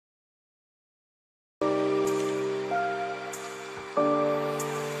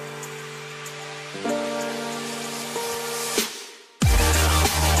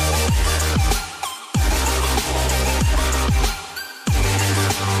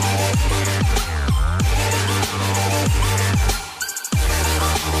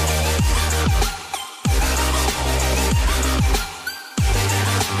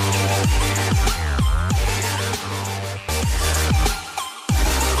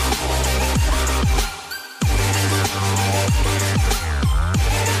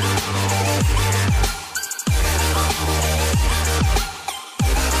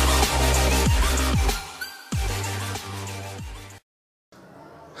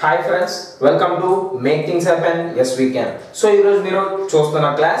Hi friends, welcome to Make Things Happen. Yes, we can. So, ఈ రోజు మీరు చూస్తున్న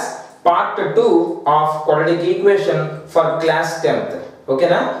class part 2 of quadratic equation for class 10th.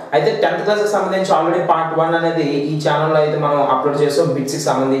 ఓకేనా? అయితే 10th class కి సంబంధించి ఆల్రెడీ పార్ట్ 1 అనేది ఈ ఛానల్ లో అయితే మనం అప్లోడ్ చేసాం బిట్స్ కి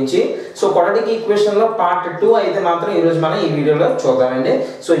సంబంధించి. సో క్వాడ్రాటిక్ ఈక్వేషన్ లో పార్ట్ 2 అయితే మాత్రం ఈ రోజు మనం ఈ వీడియోలో చూద్దామండి.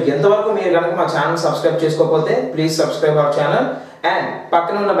 సో ఎంతవరకు మీరు గనుక మా ఛానల్ సబ్స్క్రైబ్ చేసుకోకపోతే please subscribe our channel and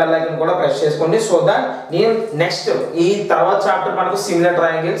పక్కన ఉన్న బెల్ ఐకాన్ కూడా ప్రెస్ చేసుకోండి సో దట్ నేను నెక్స్ట్ ఈ తర్వాత చాప్టర్ మనకు సిమిలర్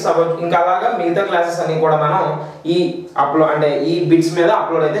ట్రయాంగిల్స్ ఇంకా అలాగా మిగతా క్లాసెస్ అన్ని కూడా మనం ఈ అప్లోడ్ అంటే ఈ బిట్స్ మీద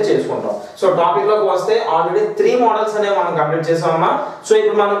అప్లోడ్ అయితే చేసుకుంటాం. సో టాపిక్ లోకి వస్తే ఆల్రెడీ 3 మోడల్స్ అనేవి మనం కంప్లీట్ చేసామమ్మా. సో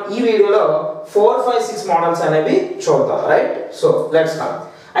ఇప్పుడు మనం ఈ వీడియోలో 4, 5, 6 మోడల్స్ అనేవి చూద్దాం, రైట్? So let's start.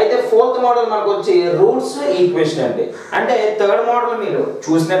 అయితే 4th మోడల్ మనకు వచ్చి రూట్స్ ఈక్వేషన్ అండి. అంటే 3rd మోడల్ మీరు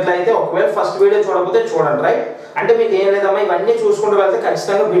చూసినట్లయితే ఒకవేళ ఫస్ట్ వీడియో చూడకపోతే చూడండి, రైట్? అంటే మీకు ఏం లేదమ్మా, ఇవన్నీ చూసుకుంటూ వెళ్తే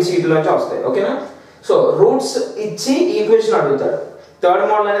ఖచ్చితంగా బిట్స్ వీటిలోంచి వస్తాయి, ఓకేనా? సో రూట్స్ ఇచ్చి ఈక్వేషన్ అడుగుతాడు. 3rd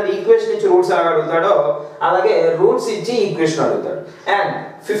మోడల్ అనేది ఈక్వేషన్ ఇచ్చి రూట్స్ ఎలా అడుగుతాడో అలాగే రూట్స్ ఇచ్చి ఈక్వేషన్ అడుగుతాడు. అండ్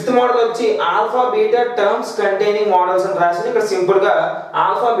 5th మోడల్ వచ్చి alpha beta terms containing models అని రాసి ఇక్కడ సింపుల్ గా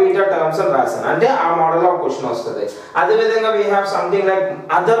ఆల్ఫా బీటా టర్మ్స్ అని రాశాను. అంటే ఆ మోడల్ లో ఒక క్వశ్చన్ వస్తుంది. అదే విధంగా we have something like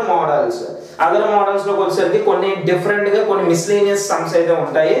other models. Other models లోకి వచ్చేసరికి కొన్ని డిఫరెంట్ గా కొన్ని మిస్లీనియస్ సమ్స్ అయితే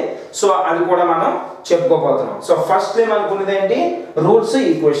ఉంటాయి. సో అది కూడా మనం చెప్పుకోబోతున్నాం. సో ఫస్ట్ అనుకున్నది ఏంటి, రూట్స్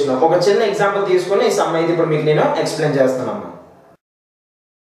ఈక్వేషన్. ఒక చిన్న ఎగ్జాంపుల్ తీసుకొని ఈ సమ్ అయితే ఇప్పుడు మీకు నేను ఎక్స్ప్లెయిన్ చేస్తున్నాను.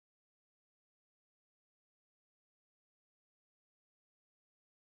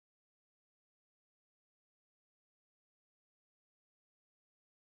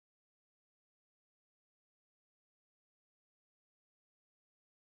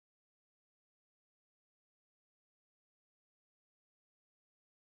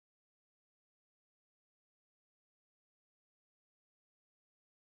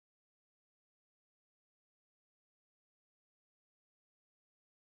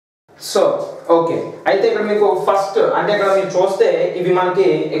 సో ఓకే, అయితే ఇక్కడ మీకు ఫస్ట్ అంటే ఇక్కడ మీరు చూస్తే ఇవి మనకి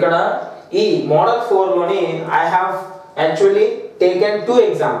ఇక్కడ ఈ మోడల్ 4 లోని I have actually taken 2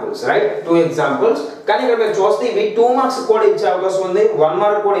 examples, right? 2 examples. కానీ ఇక్కడ మీరు చూస్తే ఇవి 2 మార్క్స్ కూడా ఇచ్చే అవకాశం ఉంది, 1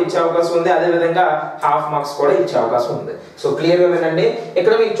 మార్క్ కూడా ఇచ్చే అవకాశం ఉంది, అదే విధంగా హాఫ్ మార్క్స్ కూడా ఇచ్చే అవకాశం ఉంది. సో క్లియర్ గా వినండి.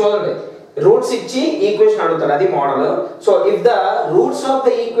 ఇక్కడ మీకు చూడండి, రూట్స్ ఇచ్చి ఈక్వేషన్ అడుగుతాడు, అది model. So if the roots of the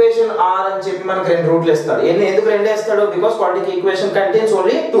equation are అని చెప్పి మనకు 2 రూట్లు ఇస్తాడు. ఎందుకు 2 ఇస్తాడు? Because quadratic equation contains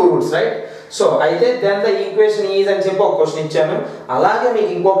only 2 roots, right? So అయితే దెన్ ద ఈక్వేషన్ ఈజ్ అని చెప్పి ఒక క్వశ్చన్ ఇచ్చాను. అలాగే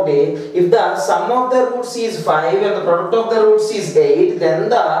మీకు ఇంకొకటి, if the sum of the roots is 5 and the product of the roots is 8 then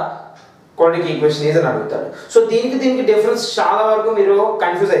the quadratic equation is అని అడుగుతాడు. సో దీనికి డిఫరెన్స్ చాలా వరకు మీరు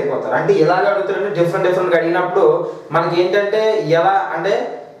కన్ఫ్యూజ్ అయిపోతారు. అంటే ఎలాగ అడుగుతారంటే డిఫరెంట్ అడిగినప్పుడు మనకి ఏంటంటే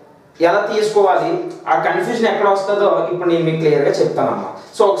ఎలా తీసుకోవాలి, ఆ కన్ఫ్యూజన్ ఎక్కడ వస్తుందో ఇప్పుడు నేను మీకు క్లియర్ గా చెప్తానమ్మా.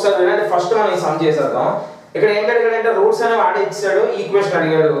 సో ఒకసారి వినండి. ఫస్ట్ మనం ఈ సమ్ చేసేద్దాం. ఇక్కడ ఏంటి అడిగాడంటే రూట్స్ అనేవి వాడే ఇచ్చాడు, ఈక్వేషన్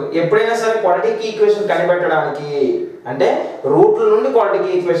అడిగాడు. ఎప్పుడైనా సరే క్వాడ్రాటిక్ ఈక్వేషన్ కనిపెట్టడానికి అంటే రూట్ల నుండి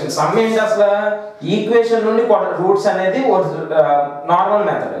క్వాడ్రాటిక్ ఈక్వేషన్ సమ్ ఏంటి అసలు ఈక్వేషన్ నుండి రూట్స్ అనేది నార్మల్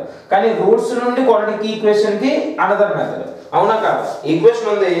మెథడ్, కానీ రూట్స్ నుండి క్వాడ్రాటిక్ ఈక్వేషన్ కి అనదర్ మెథడ్. అవునా కాదు? ఈక్వేషన్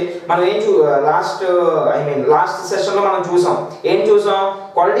ఉంది, మనం లాస్ట్ సెషన్ లో మనం చూసాం.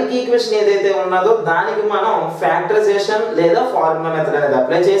 క్వాడ్రాటిక్ ఈక్వేషన్ ఏదైతే ఉన్నదో దానికి మనం ఫ్యాక్టరైజేషన్ లేదా ఫార్ములా మెథడ్ అనేది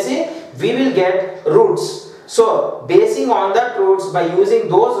అప్లై చేసి we will get roots. So basing on that roots, by using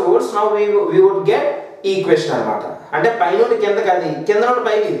those roots now we would get equation అన్నమాట. అంటే పై నుండి కిందకి అది, కింద నుండి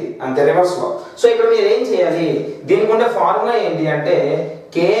పైకి ఇది, అంతే రివర్స్ లో. సో ఇక్కడ మీరు ఏం చేయాలి, దీనికి ఉండే ఫార్ములా ఏంటి అంటే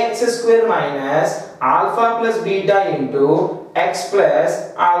kx² minus alpha plus beta into x plus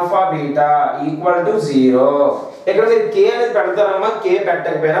alpha beta equal to 0. ఇక్కడ మీరు k అనేది పెడతారమ్మా, k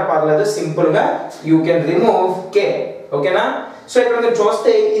పెట్టకపోయినా పర్లేదు, సింపుల్ గా యూ కెన్ రిమూవ్ k, ఓకేనా? సో ఇక్కడ మీరు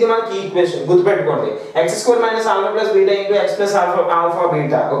చూస్తే ఇది మనకి ఈక్వేషన్, గుర్తుపెట్టుకోండి. x² minus alpha plus beta into x plus alpha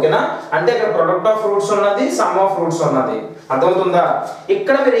beta, ఓకేనా? అంటే ఇక్కడ ప్రొడక్ట్ ఆఫ్ రూట్స్ ఉన్నది, సమ్ ఆఫ్ రూట్స్ ఉన్నది. అర్థమవుతుందా?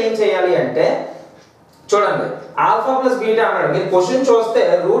 ఇక్కడ మీరు ఏం చేయాలి అంటే చూడండి, ఆల్ఫా ప్లస్ బీటా అన్నాడు, మీరు క్వశ్చన్ చూస్తే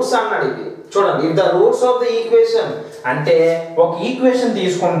రూట్స్ అన్నాడు. ఇది చూడండి, if the roots of the equation అంటే ఒక ఈక్వేషన్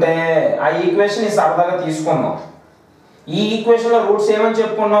తీసుకుంటే ఆ ఈక్వేషన్ ని సరదాగా తీసుకుందాం. ఈ ఈక్వేషన్ లో రూట్స్ ఏమని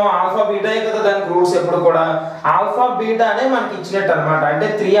చెప్పుకున్నాం, ఆల్ఫా బీటా కదా దానికి రూట్స్. ఎప్పుడు కూడా ఆల్ఫా బీటా అనే మనకి ఇచ్చినట్టు అనమాట. అంటే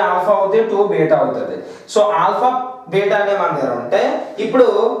 3 ఆల్ఫా అవుతుంది, 2 బీటా అవుతుంది. సో ఆల్ఫా బీటా అనే మన దగ్గర ఉంటే ఇప్పుడు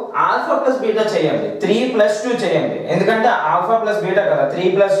ఆల్ఫా ప్లస్ బీటా చేయండి, 3 + 2 చేయండి. ఎందుకంటే ఆల్ఫా ప్లస్ బీటా కదా, 3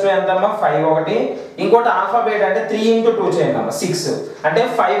 + 2 ఎంతమ్మా 5 ఒకటి. ఇంకోటి ఆల్ఫా బీటా అంటే 3 × 2 చేయండి అమ్మా 6. అంటే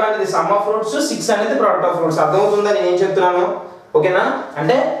 5 అనేది సమ్ ఆఫ్ రూట్స్, 6 అనేది ప్రొడక్ట్ ఆఫ్ రూట్స్. అర్థమవుతుందా నేను ఏం చెప్తున్నాను? ఓకేనా?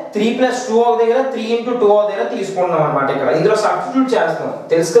 అంటే 3 + 2 ఒక దగ్గర, 3 × 2 ఒక దగ్గర తీసుకుంటున్నాం అన్నమాట. ఇక్కడ ఇందులో సబ్స్టిట్యూట్ చేస్తాం,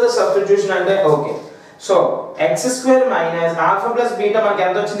 తెలుసు కదా సబ్స్టిట్యూషన్ అంటే. Okay, so x² minus alpha plus beta మనకి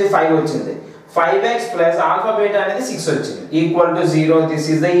ఎంత వచ్చింది, 5 వచ్చింది. 5x plus alpha beta అనేది 6 వచ్చింది equal to 0. This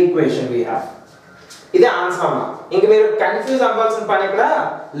is the equation we have. ఇది ఆన్సర్ అమ్మా. ఇంక మీరు కన్ఫ్యూజ్ అవ్వాల్సిన పని ఇక్కడ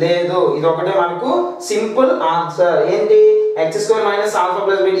లేదు. ఇది ఒకటే మనకు సింపుల్ ఆన్సర్. ఏంటి x² minus alpha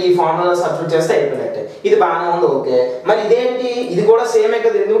plus beta ఈ ఫార్ములా సబ్స్టిట్యూట్ చేస్తే అయిపోయినట్టే. ఇది బాగానే ఉంది. ఓకే, మరి ఇదేంటి? ఇది కూడా సేమే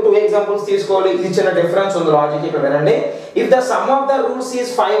కదా. ఎందుకు 2 ఎగ్జాంపుల్స్ తీసుకోవాలి? ఇది చిన్న డిఫరెన్స్ ఉంది లాజిక్ ఇక్కడ వినండి. If the sum of the roots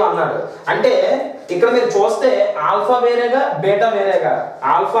is 5 అన్నాడు అంటే ఇక్కడ మీరు చూస్తే ఆల్ఫా వేరేగా బీటా వేరేగా.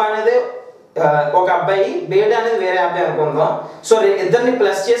 ఆల్ఫా అనేది ఒక అబ్బాయి, బీటా అనేది వేరే అబ్బాయి అనుకుందాం. సో ఇద్దరిని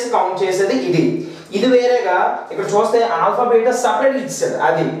ప్లస్ చేసి కౌంట్ చేసేది ఇది వేరేగా. ఇక్కడ చూస్తే ఆల్ఫా బీటా సపరేట్ ఇచ్చాడు.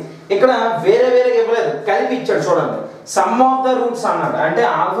 అది ఇక్కడ వేరే వేరేగా ఇవ్వలేదు, కలిపి ఇచ్చాడు. చూడండి, సమ్ ఆఫ్ ద రూట్స్ అన్నాడు అంటే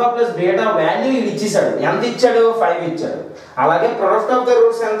ఆల్ఫా ప్లస్ బీటా వాల్యూ ఇది ఇచ్చేసాడు. ఎంత ఇచ్చాడు? 5 ఇచ్చాడు. అలాగే ప్రొడక్ట్ ఆఫ్ ద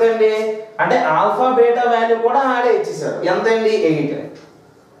రూట్స్ ఎంత అండి అంటే ఆల్ఫా బీటా వాల్యూ కూడా ఆడే ఇచ్చేసాడు. ఎంత అండి? 8.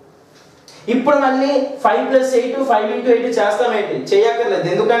 ఇప్పుడు మళ్ళీ 5 + 8 5 × 8 చేస్తామేంటి? చేయక్కర్లేదు,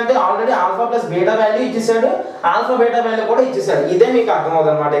 ఎందుకంటే already alpha plus beta value ఇచ్చేసాడు, ఆల్ఫా బీటా వాల్యూ కూడా ఇచ్చేసాడు. ఇదే మీకు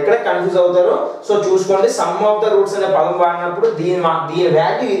అర్థమవుతుంది అనమాట. ఎక్కడ కన్ఫ్యూజ్ అవుతారు. సో చూసుకోండి, సమ్ ఆఫ్ ద రూట్స్ అనే పదం వాడినప్పుడు దీని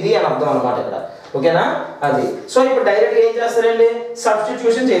వాల్యూ ఇది అని అర్థం అనమాట ఇక్కడ. ఓకేనా? అది. సో ఇప్పుడు డైరెక్ట్ ఏం చేస్తారండి?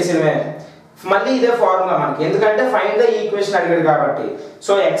 సబ్స్టిట్యూషన్ చేసినవే. మళ్ళీ ఇదే ఫార్ములా మనకి, ఎందుకంటే ఫైండ్ ద ఈక్వేషన్ అడిగాడు కాబట్టి.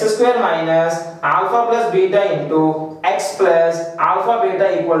 So x² minus alpha plus beta into x plus alpha beta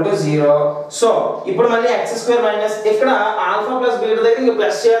equal to 0. So ఇప్పుడు మళ్ళీ x² మైనస్ ఇక్కడ ఆల్ఫా ప్లస్ బీటా దగ్గర ఇంకా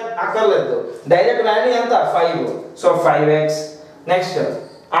ప్లస్ అక్కర్లేదు, డైరెక్ట్ వాల్యూ ఎంత? 5. So 5x. Next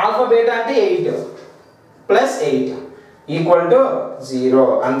alpha beta అంటే 8 ప్లస్ 8 ఈక్వల్ టు 0.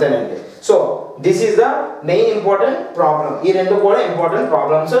 అంతేనండి. So this is the main important problem. ఈ రెండు కూడా ఇంపార్టెంట్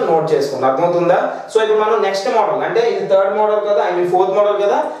ప్రాబ్లమ్స్ నోట్ చేసుకోండి. అర్థమవుతుందా? సో ఇప్పుడు మనం నెక్స్ట్ మోడల్, అంటే ఇది 3rd మోడల్ కదా, 4th మోడల్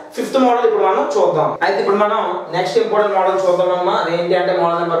కదా, 5th మోడల్ ఇప్పుడు మనం చూద్దాం. అయితే ఇప్పుడు మనం నెక్స్ట్ ఇంపార్టెంట్ మోడల్ చూద్దామమ్మా. అదేంటి అంటే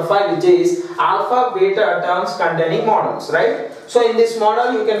model number 5, which is alpha beta terms containing models, right? So in this model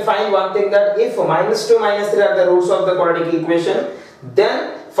you can find one thing, that if -2 -3 are the roots of the quadratic equation, then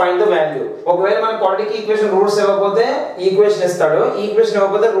find the value. ఒకవేళ మన quadratic equation roots ఇవ్వకపోతే equation ఇస్తాడు, equation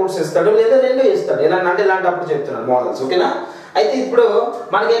ఇవ్వకపోతే roots ఇస్తాడు, లేదా రెండు ఇస్తాడు. ఇలా అంటే ఇలాంటప్పుడు చెప్తున్నాను మోడల్స్. ఓకేనా? అయితే ఇప్పుడు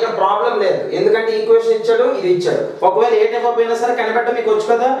మనకి ఇక్కడ ప్రాబ్లం లేదు, ఎందుకంటే ఈక్వేషన్ ఇచ్చాడు, ఇది ఇచ్చాడు. ఒకవేళ ఏ టైప్ అయినా సరే కనిపెట్ట మీకు వచ్చు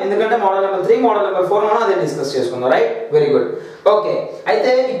కదా, ఎందుకంటే మోడల్ నెంబర్ 3 మోడల్ నెంబర్ 4 మనం అదే డిస్కస్ చేసుకుందాం. రైట్? Very good. ఓకే,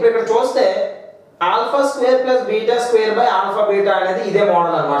 అయితే ఇప్పుడు ఇక్కడ చూస్తే α² + β² బై ఆల్ఫా బీటా అనేది ఇదే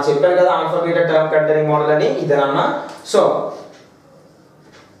మోడల్ అన్నమాట. చెప్పారు కదా alpha beta term containing model అని, ఇదేనమ్మా. సో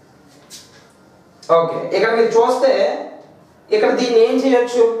ఓకే, ఇక్కడ మీరు చూస్తే ఇక్కడ దీన్ని ఏం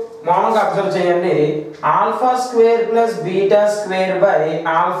చేయొచ్చు? మామూలుగా అబ్జర్వ్ చేయండి. α² + β² బై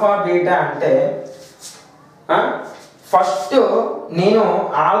ఆల్ఫా బీటా అంటే ఫస్ట్ నేను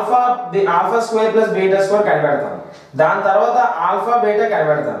α² + β² కనిపెడతాను, దాని తర్వాత ఆల్ఫా బీటా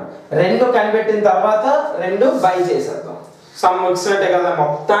కనిపెడతాను. రెండు కనిపెట్టిన తర్వాత రెండు బై చేసేద్దాం. సమ్ వచ్చినట్టే కదా,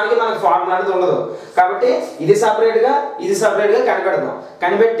 మొత్తానికి మనకు ఫార్ములా అనేది ఉండదు కాబట్టి ఇది సపరేట్ గా కనిపెడదాం.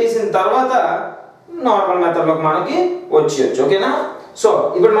 కనిపెట్టేసిన తర్వాత నార్మల్ మెథడ్ లోకి మనకి వచ్చేయచ్చు. ఓకేనా? సో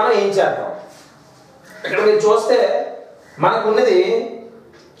ఇప్పుడు మనం ఏం చేద్దాం? ఇక్కడ మీరు చూస్తే మనకు ఉన్నది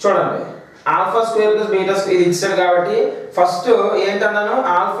చూడండి, α² + β² ఇది ఇచ్చాడు కాబట్టి ఫస్ట్ ఏంటన్నాను?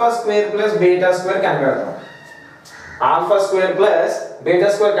 α² + β² కనిపెడతాం. α² +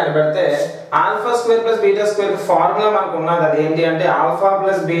 β² కనిపెడితే α² + β² ఫార్ములా మనకు ఉన్నది. అది ఏంటి అంటే α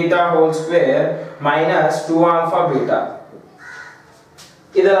 + β² - 2α β.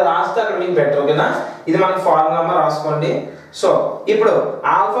 ఇది రాస్తే అక్కడ మీకు బెటర్. ఓకేనా? ఇది మనకి ఫార్ములా రాసుకోండి. సో ఇప్పుడు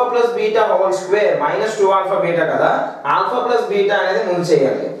α + β² - 2α β కదా, α + β అనేది ముందు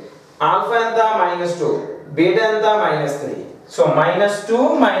చేయాలి. ఆల్ఫా ఎంత? -2, బీటా ఎంత? -3. సో -2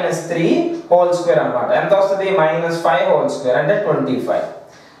 - 3² అన్నమాట. ఎంత వస్తుంది? -5² అంటే 25.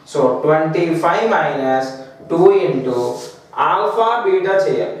 సో 25 - 2 ఇంటూ ఆల్ఫా బీటా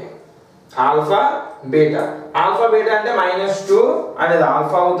చేయాలి. ఆల్ఫా బీటా అంటే -2 అనేది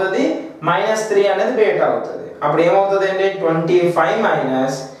ఆల్ఫా అవుతుంది, -3 అనేది బీటా అవుతుంది. అప్పుడు ఏమవుతుంది అండి?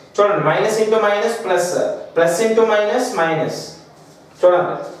 25 చూడండి, minus into minus plus, plus into minus minus.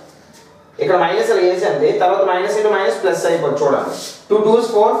 చూడండి ఇక్కడ మైనస్ అలా వేసేయండి, తర్వాత మైనస్ ఇంటూ మైనస్ ప్లస్ అయిపోతుంది. చూడండి 2 2s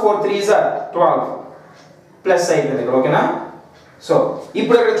 4 4 3s 12 ప్లస్ అయిపోయింది ఇక్కడ. ఓకేనా? సో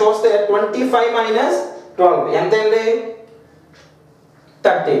ఇప్పుడు ఇక్కడ చూస్తే 25 - 12 ఎంత అండి?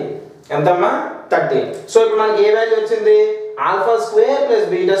 30. ఎంతమ్మా? 30. సో ఇప్పుడు మనకి ఏ వాల్యూ వచ్చింది? α² +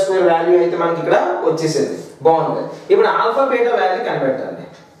 β² వాల్యూ అయితే మనకి ఇక్కడ వచ్చేసింది. బాగుంది. ఇప్పుడు alpha beta value కనిపెట్టండి.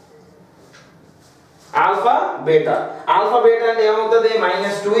 Alpha beta అంటే ఏమవుతుంది?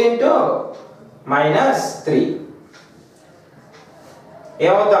 -2 into -3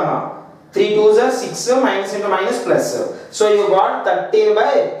 ఏమవుతామా? 3 2s 6 minus into minus plus. So you got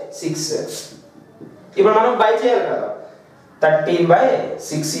 13/6. ఇప్పుడు మనం బై చేయాలి కదా,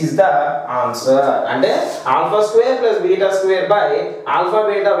 13/6 is the answer. అంటే alpha square plus beta square by alpha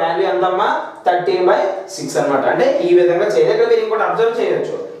beta value ఎంతమ్మా 13/6 అన్నమాట. అంటే ఈ విధంగా చేయాలి. ఇక్కడ మీరు ఇంకోటి అబ్జర్వ్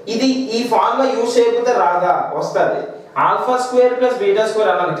చేయొచ్చు, ఇది ఈ ఫార్ములా యూస్ చేయకపోతే రాదా, వస్తుంది. Alpha square plus beta square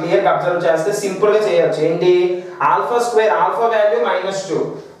అన్నది క్లియర్ గా అబ్జర్వ్ చేస్తే సింపుల్ గా చేయొచ్చు. ఏంటి, alpha square, alpha value -2,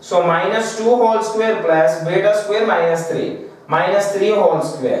 so -2 whole square plus beta square -3, -3 whole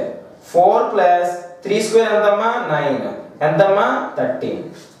square, 4 plus 3 square ఎంతమ్మా 9, ఎంతమ్మా 13.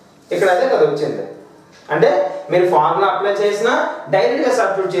 ఇక్కడ అదే కదా వచ్చింది. అంటే మీరు ఫార్ములా అప్లై చేసినా డైరెక్ట్ గా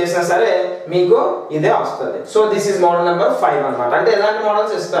సబ్స్టిట్యూట్ చేసినా సరే మీకు ఇదే వస్తుంది. So this is model number 5 అన్నమాట. అంటే ఎలాంటి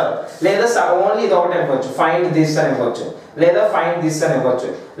మోడల్స్ ఇస్తారు, లేదా ఓన్లీ ఇది ఒకటి ఇవ్వచ్చు, ఫైండ్ దిస్ అని ఇవ్వచ్చు, లేదా ఫైండ్ దిస్ అని ఇవ్వచ్చు,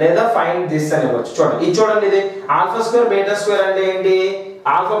 లేదా ఫైండ్ దిస్ అని ఇవ్వచ్చు. చూడండి ఇది చూడండి, ఇది ఆల్ఫా స్క్వేర్ బీటా స్క్వేర్ అంటే ఏంటి,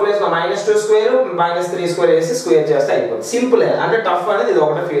 ఆల్ఫా ప్లేస్ లో -2 స్క్వేర్ -3 స్క్వేర్ వేసి స్క్వేర్ చేస్తే అయిపోతుంది. సింపుల్. అంటే టఫ్ అనేది ఇది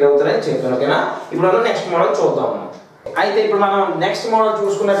ఒకటే ఫీల్ అవుతుందని చెప్పాను. ఓకేనా, ఇప్పుడు నెక్స్ట్ మోడల్ చూద్దాం. అయితే ఇప్పుడు మనం నెక్స్ట్ మోడల్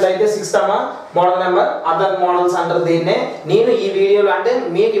చూసుకున్నట్లయితే 6th model number other models అంటారు దీన్నే. నేను ఈ వీడియోలో అంటే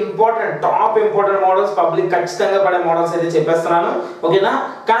మీకు important top important models, public ఖచ్చితంగా పడే మోడల్స్ అయితే చెప్పేస్తున్నాను. ఓకేనా,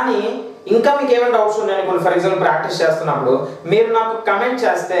 కానీ ఇంకా మీకు ఏమైనా డౌట్స్ ఉన్నాయనుకోండి, ఫర్ ఎగ్జాంపుల్ ప్రాక్టీస్ చేస్తున్నప్పుడు మీరు నాకు కమెంట్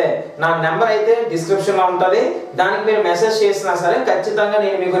చేస్తే నా నెంబర్ అయితే డిస్క్రిప్షన్ లో ఉంటుంది, దానికి మీరు మెసేజ్ చేసినా సరే ఖచ్చితంగా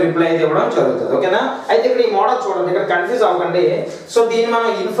నేను మీకు రిప్లై అయితే ఇవ్వడం జరుగుతుంది. ఓకేనా, అయితే ఇక్కడ ఈ మోడల్ చూడండి, ఇక్కడ కన్ఫ్యూజ్ అవ్వకండి. సో దీన్ని మనం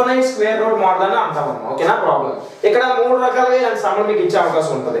ఇన్ఫినైట్ స్క్వేర్ రూట్ మోడల్ అని అంటాము. ఓకేనా, ప్రాబ్లం ఇక్కడ 3 రకాలుగా ఇలాంటి సమ్ములు మీకు ఇచ్చే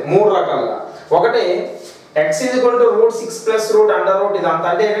అవకాశం ఉంటుంది. 3 రకాలుగా. ఒకటి x √6 plus root under root, ఇదంతా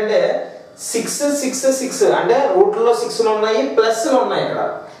అంటే ఏంటంటే 6 6 6 అంటే రూట్లో 6లు ఉన్నాయి, ప్లస్లు ఉన్నాయి. ఇక్కడ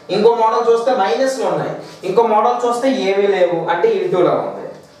ఇంకో మోడల్ చూస్తే మైనస్లు ఉన్నాయి, ఇంకో మోడల్ చూస్తే ఏమీ లేవు అంటే ఇంటూలా ఉంది.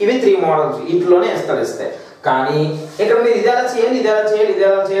 ఇవి 3 మోడల్స్, వీటిలోనే ఇస్తే. కానీ ఇక్కడ మీరు ఇది ఎలా చేయాలి, ఇది ఎలా చేయాలి, ఇది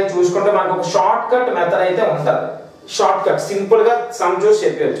ఎలా చేయాలి చూసుకుంటే మనకు ఒక షార్ట్ కట్ మెథడ్ అయితే ఉంటుంది. షార్ట్ కట్ సింపుల్ గా సమ్ చూసి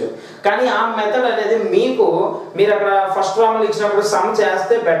చెప్పవచ్చు. కానీ ఆ మెథడ్ అనేది మీరు అక్కడ ఫస్ట్ రామల్ ఇచ్చినప్పుడు సమ్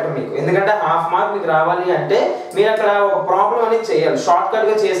చేస్తే బెటర్ మీకు, ఎందుకంటే హాఫ్ మార్క్ మీకు రావాలి అంటే మీరు అక్కడ ఒక ప్రాబ్లం అనేది చేయాలి. షార్ట్ కట్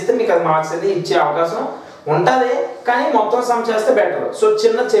గా చేస్తే మీకు అది మార్క్స్ అనేది ఇచ్చే అవకాశం ఉంటుంది, కానీ మొత్తం సమ్ చేస్తే బెటర్. సో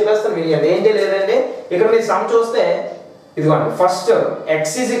చిన్న చెప్పేస్తాను వినియండి. ఏంటి లేదండి, ఇక్కడ మీరు సమ్ చూస్తే ఇదిగోండి, ఫస్ట్ x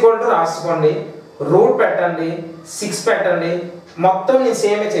రాసుకోండి, రూట్ పెట్టండి, 6 పెట్టండి, మొత్తం నేను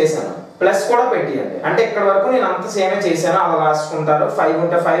సేమే చేశాను, ప్లస్ కూడా పెట్టియండి. అంటే ఇక్కడ వరకు నేను అంత సేమే చేశాను, అలా రాసుకుంటారు. 5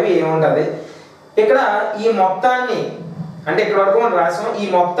 ఉంటే 5 ఏముంటుంది. ఇక్కడ ఈ మొత్తాన్ని అంటే ఇక్కడ వరకు మనం రాసాం, ఈ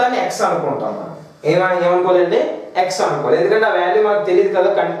మొత్తాన్ని x అనుకుంటాం. మనం ఏమనుకోలేండి, x అనుకోవాలి, ఎందుకంటే ఆ వాల్యూ మనకు తెలియదు కదా,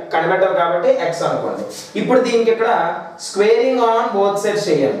 కనిపెట్టాలి కాబట్టి x అనుకోండి. ఇప్పుడు దీనికి ఇక్కడ స్క్వేరింగ్ ఆన్ బోత్ సైడ్స్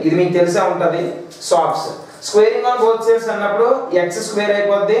చేయాలి, ఇది మీకు తెలిసే ఉంటుంది. సాఫ్ట్స్ స్క్వేరింగ్ ఆన్ బోత్ సైడ్స్ అన్నప్పుడు x స్క్వేర్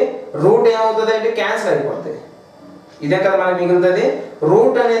అయిపోద్ది, రూట్ ఏమవుతుంది అంటే క్యాన్సిల్ అయిపోద్ది. ఇదే కదా మనకి మిగులుతుంది,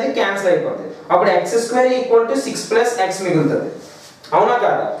 రూట్ అనేది క్యాన్సిల్ అయిపోతుంది. అప్పుడు x స్క్వేర్ = 6 ప్లస్ x మిగులుతుంది. అవునా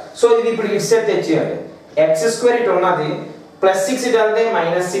కాదా? సో ఇది ఇప్పుడు ఇటు సైడ్ తెచ్చేయాలి. x స్క్వేర్ ఇటు ఉన్నది, +6 ఇటు వెళ్తే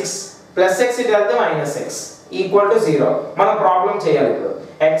 -6, +x ఇటు వెళ్తే -x = 0. మనం ప్రాబ్లం చేయాలి ఇప్పుడు.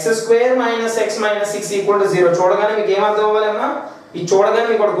 x స్క్వేర్ - x - 6 = 0 చూడగానే మీకు ఏం అర్థం అవ్వాలన్నా, ఇది చూడగానే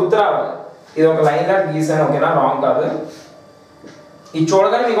మీకు ఒకటి గుర్తు రావాలి. ఇది ఒక లైన్ లాగా గీసాను, ఓకేనా, రాంగ్ కాదు. ఇది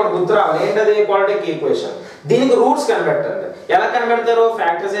చూడగానే మీకు ఒకటి గుర్తు రావాలి, ఏంటది, క్వాడ్రాటిక్ ఈక్వేషన్. దీనికి రూట్స్ కనిపెట్టండి. ఎలా కనిపెడతారు,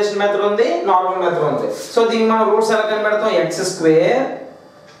 ఫ్యాక్టరైజేషన్ మెథడ్ ఉంది, నార్మల్ మెథడ్ ఉంది. సో దీనికి మనం రూట్స్ ఎలా కనిపెడతాం, x స్క్వేర్,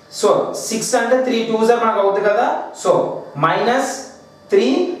 సో 6 అంటే 3 2s మనకు అవుతుంది కదా, సో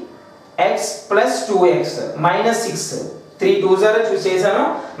 -3x + 2x -6 3 2s చూసి చేశాను,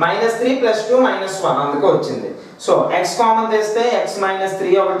 -3 + 2 -1 అందుకే వచ్చింది. సో x కామన్ తెస్తే x -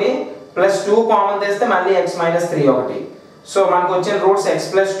 3 ఒకటి, +2 కామన్ తెస్తే మళ్ళీ x - 3 ఒకటి. సో మనకు వచ్చిన రూట్స్ x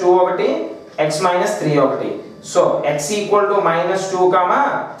 + 2 ఒకటి, x - 3 ఒకటి. So x = -2,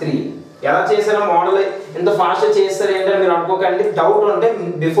 3. ఎలా చేశారో మోడల్ ఎంత ఫాస్ట్ చేస్తారు ఏంటని మీరు అనుకోకండి, డౌట్ ఉంటే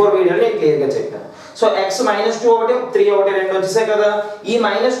బిఫోర్ వీడియోలో నేను క్లియర్గా చెప్పాను. సో x - 2 ఒకటి, 3 ఒకటి, 2 వచ్చేసాయి కదా. ఈ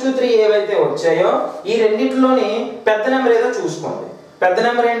 -2 3 ఏవైతే వచ్చాయో ఈ రెండిట్లోని పెద్ద నెంబర్ ఏదో చూసుకోండి. పెద్ద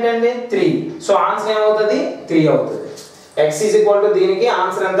నెంబర్ ఏంటండి 3. సో ఆన్సర్ ఏమవుతుంది 3 అవుతుంది. x = దీనికి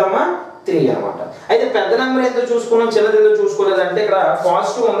ఆన్సర్ ఎంతమ్మా 3 అన్నమాట. అయితే పెద్ద నెంబర్ ఎందుకు చూసుకున్నాం, చిన్నది ఎందుకు చూసుకోలేదు అంటే ఇక్కడ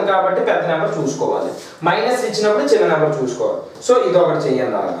పాజిటివ్ ఉంది కాబట్టి పెద్ద నెంబర్ చూసుకోవాలి, మైనస్ ఇచ్చినప్పుడు చిన్న నెంబర్ చూసుకోవాలి. సో ఇది ఒకటి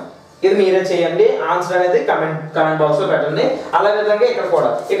చేయండి, అలాగా ఇది మీరే చేయండి. ఆన్సర్ అనేది కమెంట్ బాక్స్ లో పెట్టండి. అలా విధంగా ఇక్కడ కూడా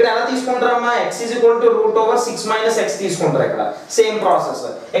ఇక్కడ ఎలా తీసుకుంటారమ్మా, x √6 - x తీసుకుంటారు. ఇక్కడ సేమ్ ప్రాసెస్.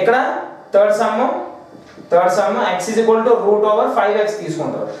 ఇక్కడ థర్డ్ సమ్ x √5x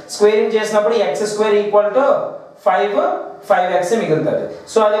తీసుకుంటారు. స్క్వేరింగ్ చేసినప్పుడు x స్క్వేర్ = 5x మిగులుతుంది.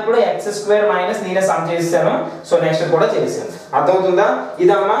 సో అది ఇప్పుడు x స్క్వేర్ మైనస్ నేనే సమ్ చేశాను. సో నెక్స్ట్ కూడా చేశాను. అర్థమవుతుందా?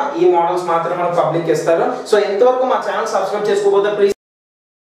 ఇదమ్మా, ఈ మోడల్స్ మాత్రం మనకు పబ్లిక్ ఇస్తారు. సో ఎంతవరకు మా ఛానల్ సబ్స్క్రైబ్ చేసుకోకపోతే ప్లీజ్